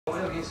Yo,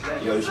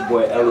 it's your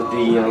boy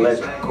LSD and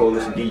Legend,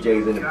 Coalition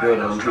DJs in the building.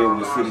 I'm here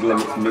with City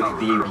Limits Mix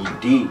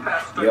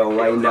DVD. Yo,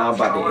 right now I'm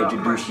about to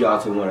introduce y'all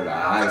to one of the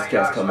hottest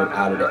cats coming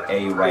out of the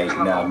A right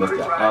now,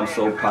 Mr. I'm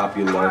So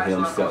Popular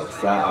himself,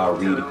 Cy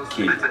the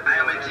Kid.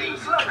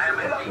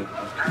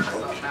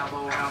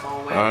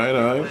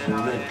 Alright.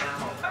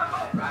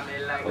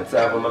 What's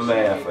up with my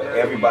man? For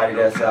everybody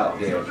that's out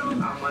there,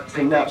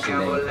 pronounce your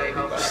name.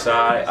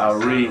 Cy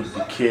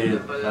the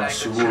Kid, not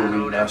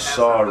Shuri, not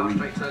sorry. You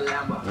know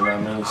what I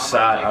mean?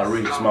 Cy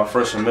it's my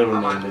first and middle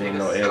name, but ain't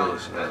no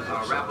alias.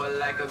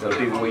 Tell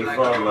people where you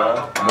from,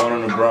 man. Born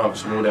in the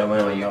Bronx, moved to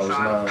Atlanta when I was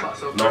 9.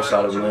 North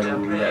side of Atlanta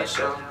where we at,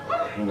 so,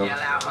 you know,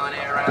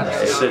 that's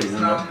the city, you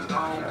know.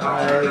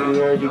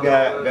 Alright, you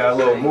got a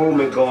little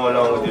movement going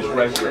on with this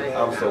record,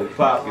 I'm So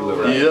Popular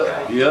right now.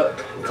 Yep.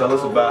 Tell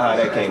us about how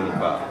that came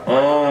about.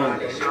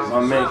 My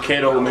man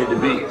Kato made the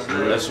beat,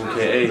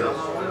 SMKA.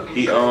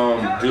 He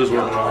was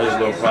working on his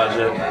little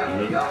project.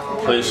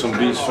 Played some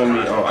beats for me.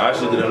 I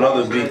actually did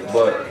another beat,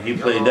 but he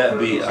played that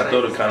beat. I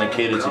thought it kind of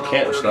catered to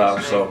camp style,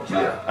 so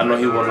I know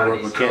he wanted to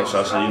work with camp,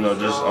 so I said, you know,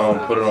 just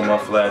put it on my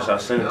flash. I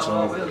sent it to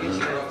him.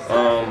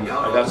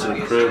 I got to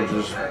the crib,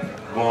 just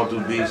going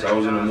through beats. I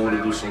was in the mood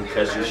to do some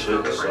catchy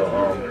shit, so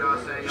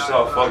just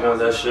started fucking with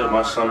that shit.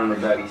 My son in the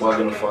back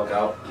bugging the fuck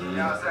out.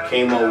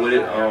 Came up with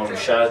it.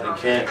 Shot at the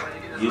camp.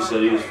 He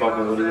said he was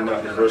fucking with it. He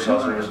knocked the first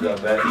house when he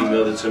got back.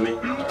 Emailed it to me.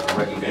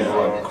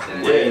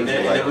 And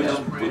then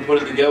we put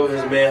it together.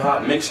 His man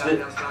Hot mixed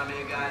it.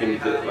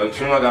 Like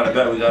soon as I got it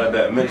back, we got it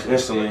back mixed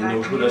instantly. And then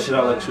we put that shit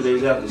out like 2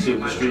 days after. See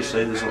what the streets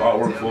say. Did some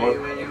artwork for it.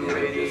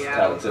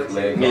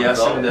 Yeah, I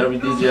sent it to every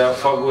DJ I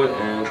fuck with,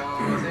 and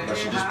that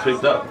shit just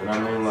picked up. You know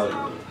what I mean? Like,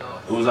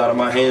 it was out of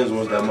my hands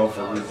once that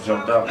motherfucker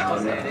jumped out.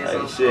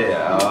 Hey, shit,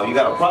 you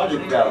got a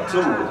project out too.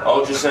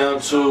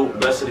 Ultrasound 2,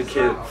 Best of the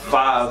Kid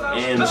 5,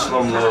 and the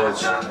Slum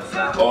Lords.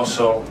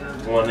 Also,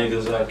 one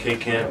niggas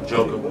K-Camp,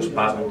 Joker was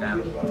popping.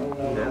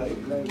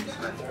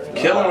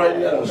 Killing right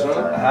now,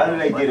 son. How do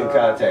they get in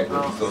contact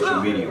with you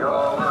social media?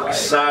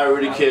 Cy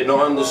the Kid,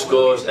 no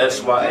underscores,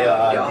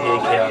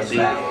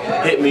 SYAIDAKID.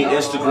 Hit me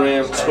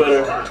Instagram,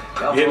 Twitter.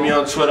 Hit me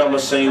on Twitter, I'ma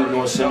send you,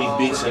 gonna send me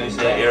beats,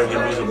 anything,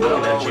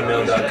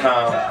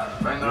 arrogantmusicbooking@gmail.com.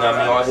 You know what I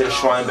mean? I'll hit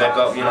Shrine back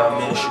up, you know what I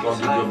mean? She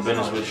gonna do good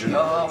business with you.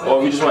 Or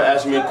if you just wanna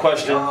ask me a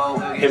question,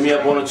 hit me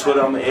up on the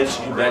Twitter, I'ma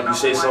answer you back. You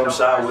say something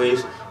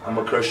sideways,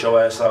 I'ma curse your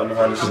ass out in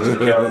 160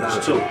 characters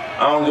too.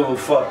 I don't give a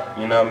fuck,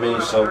 you know what I mean?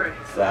 So,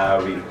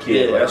 Sorry, the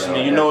Kid. Yeah, that's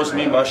me. You know it's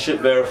me, my shit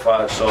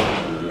verified, so,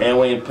 and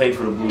we ain't paid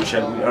for the blue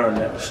check, we earned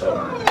that, so,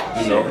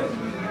 you know,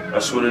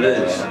 that's what it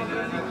is.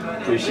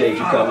 Appreciate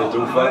you coming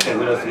through fucking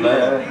with us,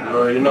 man.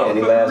 You know.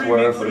 Any last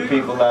word for the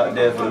people out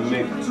there for the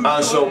mix?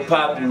 I'm So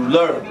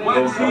Popular.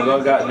 Go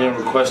got there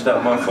and request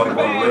that motherfucker on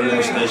the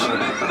radio station.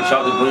 Shout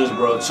out to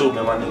Greensboro too,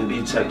 man. My nigga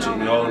D-Tech took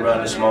me all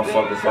around this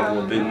motherfucker, fucking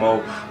with Big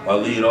Mo. I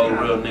lead all the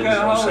real niggas, you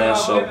know what I'm saying?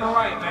 So,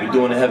 we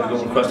doing the heavy, go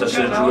request that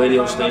shit at your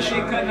radio station.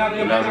 You know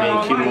what I mean?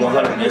 Keep it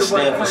 100 and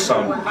stand for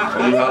something.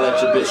 When you holler at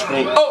your bitch,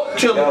 scream, oh,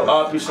 kill him.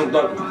 RP some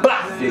duck.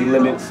 City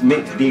Limits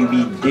Mix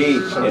DVD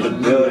in the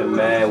building,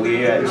 man. We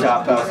here at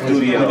Chop House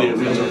Studio.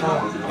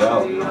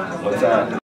 Yo, what time?